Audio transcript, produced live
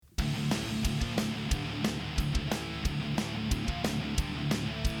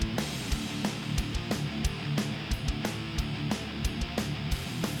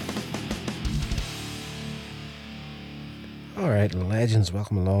Alright, legends,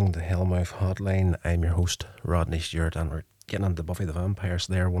 welcome along to Hellmouth Hotline. I'm your host, Rodney Stewart, and we're getting into Buffy the Vampire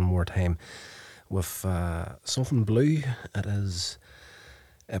Slayer one more time with something blue. It is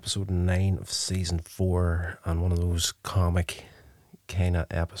episode 9 of season 4, and one of those comic kind of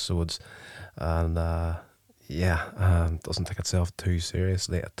episodes. And doesn't take itself too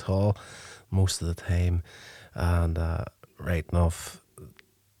seriously at all most of the time. And right enough,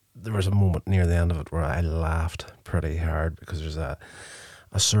 there was a moment near the end of it where I laughed pretty hard because there's a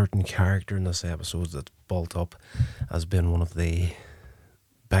certain character in this episode that's built up as being one of the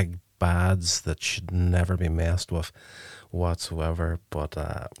big bads that should never be messed with whatsoever. But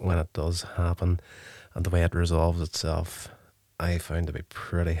when it does happen and the way it resolves itself, I found to be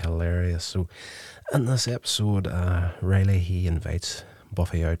pretty hilarious. So in this episode, Riley, he invites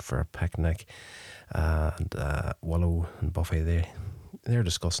Buffy out for a picnic, and Willow and Buffy, they're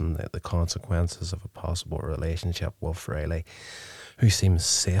discussing the consequences of a possible relationship with Riley, who seems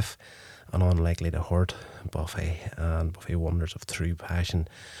safe and unlikely to hurt Buffy. And Buffy wonders if true passion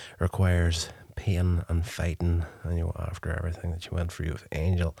requires pain and fighting, and after everything that she went through with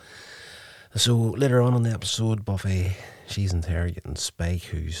Angel. So later on in the episode, Buffy, she's interrogating Spike,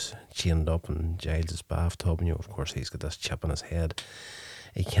 who's chained up in Giles' bathtub, and of course he's got this chip in his head.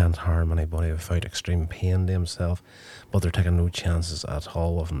 He can't harm anybody without extreme pain to himself, but they're taking no chances at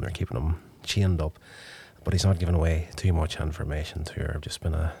all with him. They're keeping him chained up, but he's not giving away too much information to her. Just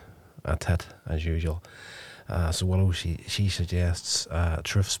been a tit as usual. So Willow, she suggests a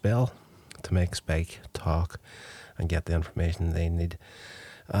truth spell to make Spike talk and get the information they need.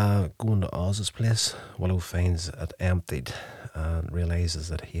 Going to Oz's place, Willow finds it emptied and realises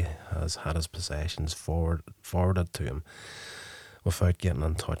that he has had his possessions forwarded to him without getting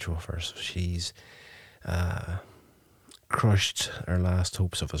in touch with her. So she's crushed her last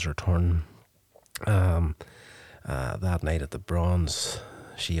hopes of his return. That night at the Bronze,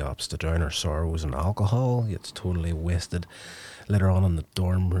 she opts to drown her sorrows in alcohol. It's totally wasted. Later on in the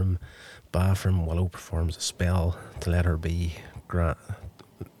dorm room bathroom, Willow performs a spell to let her be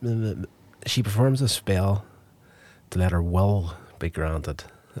She performs a spell to let her will be granted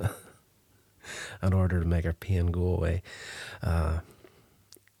in order to make her pain go away.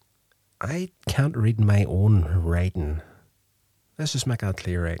 I can't read my own writing. Let's just make that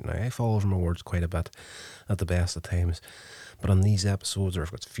clear right now. I fall over my words quite a bit at the best of times. But on these episodes, or if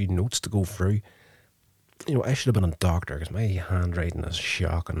I've got a few notes to go through, I should have been a doctor because my handwriting is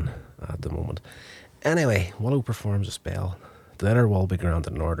shocking at the moment. Anyway, Willow performs a spell to let her will be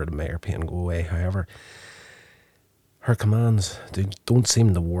granted in order to make her pain go away. However, her commands don't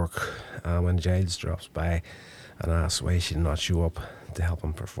seem to work. When Giles drops by and asks why she did not show up to help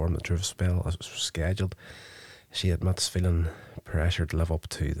him perform the truth spell as was scheduled, she admits feeling pressure to live up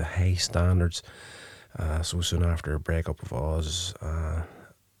to the high standards. So soon after her breakup with Oz,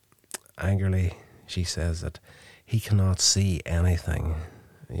 angrily, she says that he cannot see anything.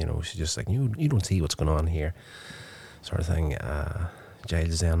 She's just like, you don't see what's going on here, sort of thing.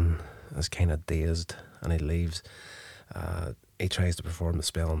 Giles then is kind of dazed and he leaves. He tries to perform the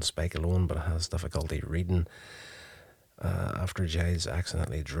spell on Spike alone, but has difficulty reading. After Giles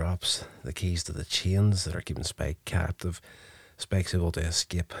accidentally drops the keys to the chains that are keeping Spike captive, Spike's able to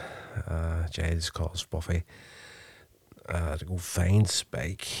escape. Giles calls Buffy to go find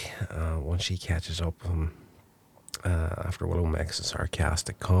Spike. Once she catches up with him, after Willow makes a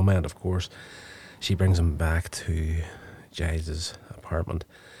sarcastic comment, of course, she brings him back to Giles' apartment.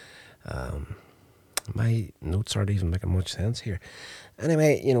 My notes aren't even making much sense here.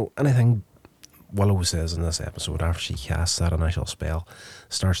 Anyway, anything Willow says in this episode after she casts that initial spell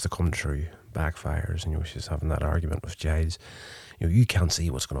starts to come true, backfires. She's having that argument with Giles. You can't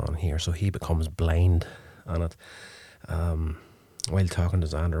see what's going on here, so he becomes blind on it. While talking to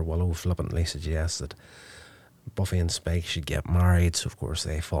Xander, Willow flippantly suggests that Buffy and Spike should get married. So of course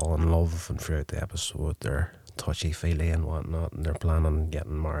they fall in love, and throughout the episode they're touchy-feely and whatnot, and they're planning on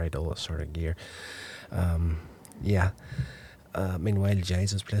getting married, all this sort of gear. Meanwhile,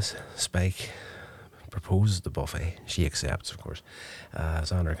 Giles' place, Spike proposes to Buffy. She accepts, of course.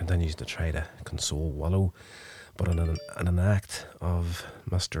 Xander continues to try to console Willow, but in an act of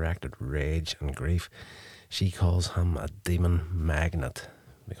misdirected rage and grief, she calls him a demon magnet,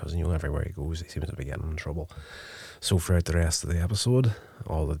 because everywhere he goes he seems to be getting in trouble. So throughout the rest of the episode,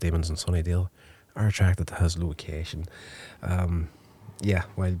 all the demons in Sunnydale are attracted to his location.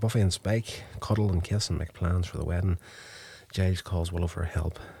 While Buffy and Spike cuddle and kiss and make plans for the wedding, Giles calls Willow for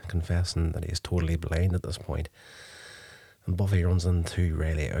help, confessing that he is totally blind at this point. And Buffy runs into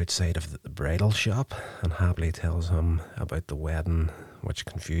Riley outside of the bridal shop and happily tells him about the wedding, which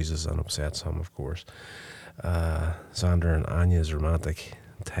confuses and upsets him, of course. Xander and Anya's romantic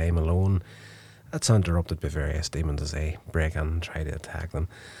time alone. That's interrupted by various demons as they break in and try to attack them.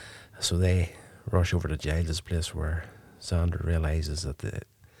 So they rush over to Giles' place where Xander realises that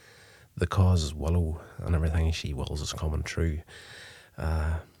the cause is Willow and everything she wills is coming true.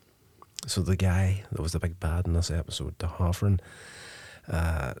 So the guy that was the big bad in this episode, the Hoffrin,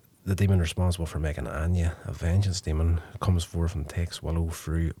 the demon responsible for making Anya a vengeance demon, comes forth and takes Willow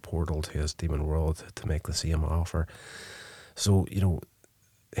through a portal to his demon world to make the same offer. So,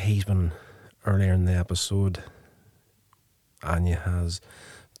 he's been, earlier in the episode, Anya has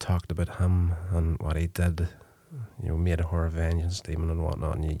talked about him and what he did, made her a vengeance demon and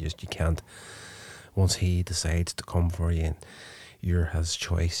whatnot, and you can't, once he decides to come for you, you're his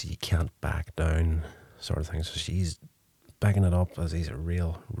choice, you can't back down, sort of thing. So she's backing it up as he's a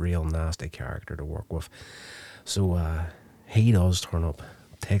real nasty character to work with. So he does turn up,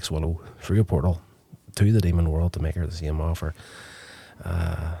 takes Willow through a portal to the demon world to make her the same offer.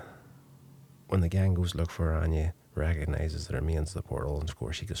 When the gang goes to look for her, Anya recognises the remains of the portal, and of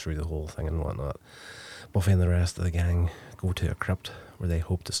course she goes through the whole thing and whatnot. Buffy and the rest of the gang go to a crypt where they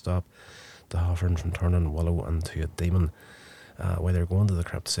hope to stop the Hoffrin from turning Willow into a demon. While they're going to the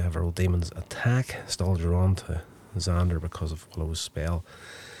crypt, several demons attack, still drawn to Xander because of Willow's spell.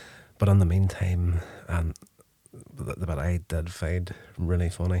 But in the meantime, and the bit I did find really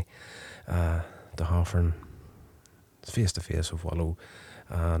funny, the Hoffrin is face to face with Willow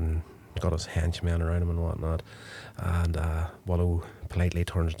and got his henchmen around him and whatnot, and Willow politely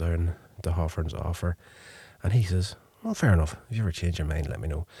turns down the Hoffrin's offer, and he says, well, fair enough, if you ever change your mind, let me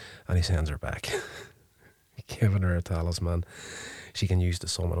know. And he sends her back, giving her a talisman she can use to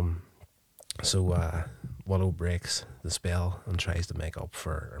summon him. So Willow breaks the spell and tries to make up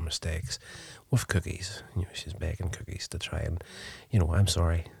for her mistakes with cookies. She's baking cookies to try and, I'm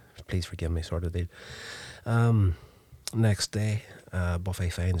sorry, please forgive me, sort of deal. Next day, Buffy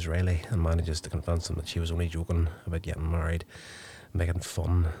finds Riley and manages to convince him that she was only joking about getting married, making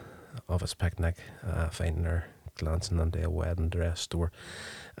fun of his picnic, finding her glancing into a wedding dress store.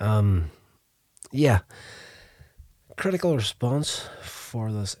 Critical response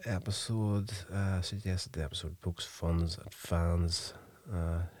for this episode suggests that the episode pokes funs at fans,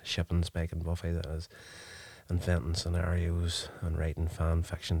 shipping Spike and Buffy, that is, inventing scenarios and writing fan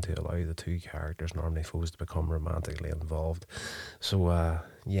fiction to allow the two characters normally foes to become romantically involved. So,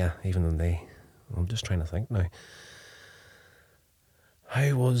 even then I'm just trying to think now.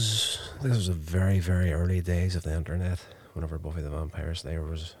 This was the very, very early days of the internet, whenever Buffy the Vampire Slayer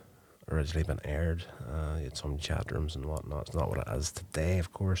was originally been aired. You had some chat rooms and whatnot. It's not what it is today,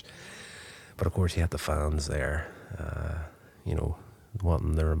 of course. But of course you had the fans there,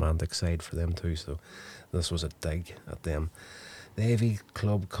 wanting the romantic side for them too. So this was a dig at them. The AV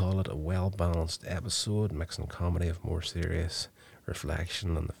Club call it a well-balanced episode, mixing comedy with more serious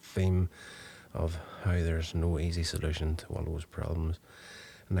reflection on the theme of how there's no easy solution to Willow's problems.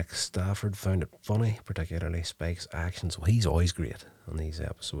 Nick Stafford found it funny, particularly Spike's actions. Well, he's always great on these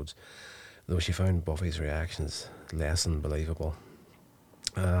episodes, though she found Buffy's reactions less than believable.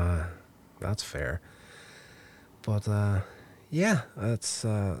 That's fair. But it's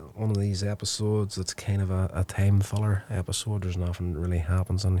one of these episodes that's kind of a time filler episode. There's nothing really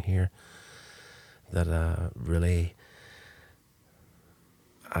happens in here that really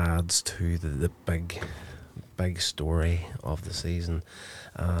adds to the big story of the season.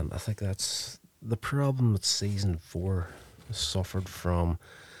 And I think that's the problem that season 4 suffered from,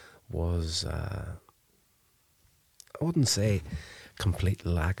 was I wouldn't say complete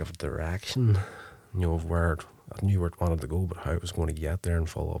lack of direction, of where I knew where it wanted to go, but how it was going to get there and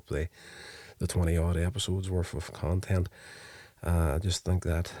follow up the 20 odd episodes worth of content. I just think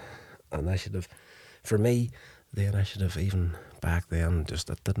that initiative, for me, the initiative even back then, just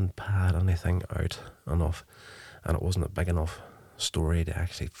it didn't pad anything out enough, and it wasn't a big enough story to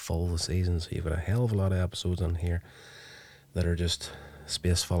actually fill the season. So you've got a hell of a lot of episodes in here that are just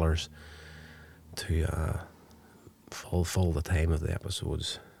space fillers to fill the time of the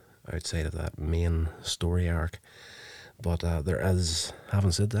episodes outside of that main story arc. But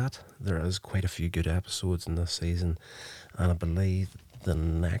having said that, there is quite a few good episodes in this season, and I believe the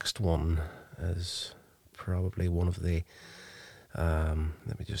next one is probably one of the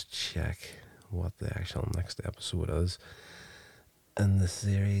let me just check what the actual next episode is in the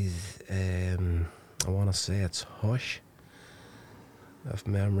series. I want to say it's Hush, if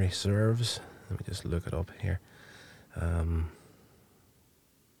memory serves. Let me just look it up here. Oh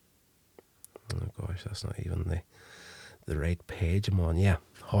gosh, that's not even the right page I'm on. Yeah,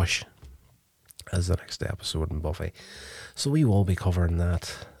 Hush is the next episode in Buffy. So we will be covering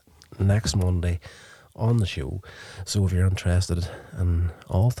that next Monday on the show. So if you're interested in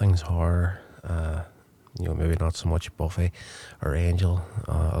all things horror, maybe not so much Buffy or Angel,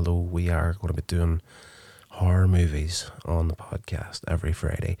 although we are going to be doing horror movies on the podcast every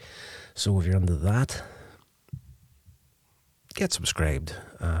Friday. So if you're into that, get subscribed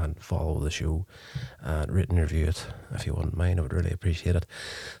and follow the show and rate and review it if you wouldn't mind. I would really appreciate it.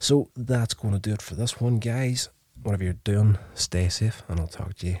 So that's going to do it for this one, guys. Whatever you're doing, stay safe, and I'll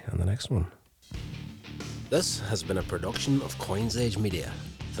talk to you in the next one. This has been a production of Coins Age Media.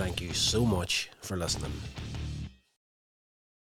 Thank you so much for listening.